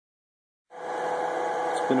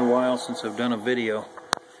been a while since I've done a video,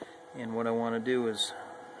 and what I want to do is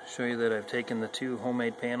show you that I've taken the two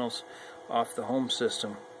homemade panels off the home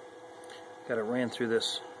system. Got it ran through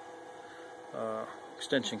this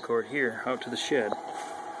extension cord here out to the shed,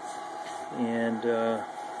 and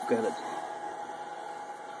got it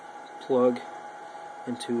plug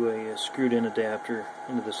into a screwed in adapter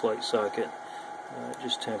into this light socket,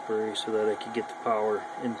 just temporary, so that I could get the power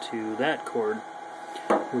into that cord,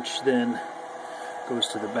 which then goes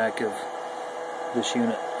to the back of this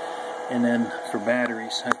unit. And then for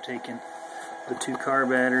batteries, I've taken the two car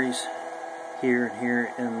batteries here and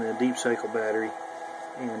here and the deep cycle battery,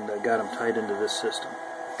 and got them tied into this system.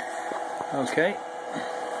 Okay,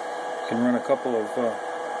 can run a couple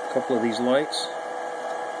of these lights.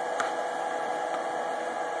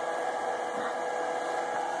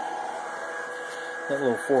 That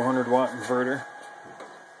little 400 watt inverter,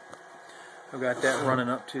 I've got that running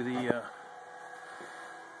up to the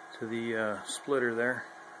splitter there,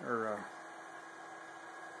 or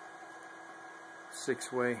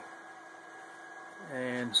 6-way,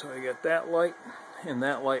 and so I got that light and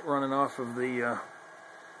that light running off of the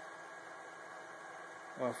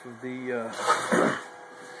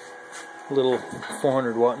little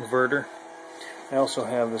 400 watt inverter. I also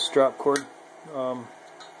have this drop cord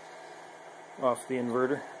off the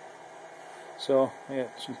inverter, so I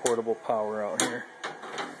got some portable power out here.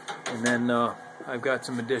 And then I've got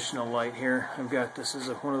some additional light here. I've got, this is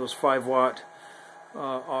one of those 5 watt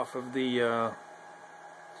off of the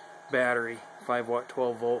battery, 5 watt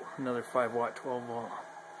 12 volt, another 5 watt 12 volt.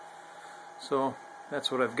 So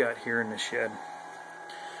that's what I've got here in the shed.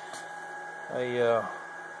 I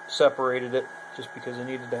separated it just because I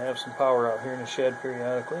needed to have some power out here in the shed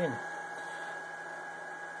periodically, and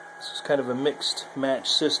this is kind of a mixed match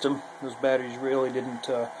system. Those batteries really didn't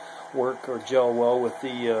work or gel well with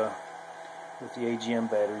the AGM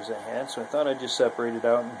batteries I had, so I thought I'd just separate it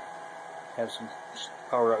out and have some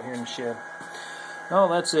power out here in the shed. Oh,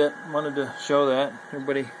 that's it. Wanted to show that. Hope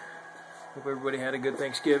everybody had a good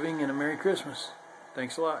Thanksgiving and a Merry Christmas.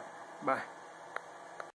 Thanks a lot. Bye.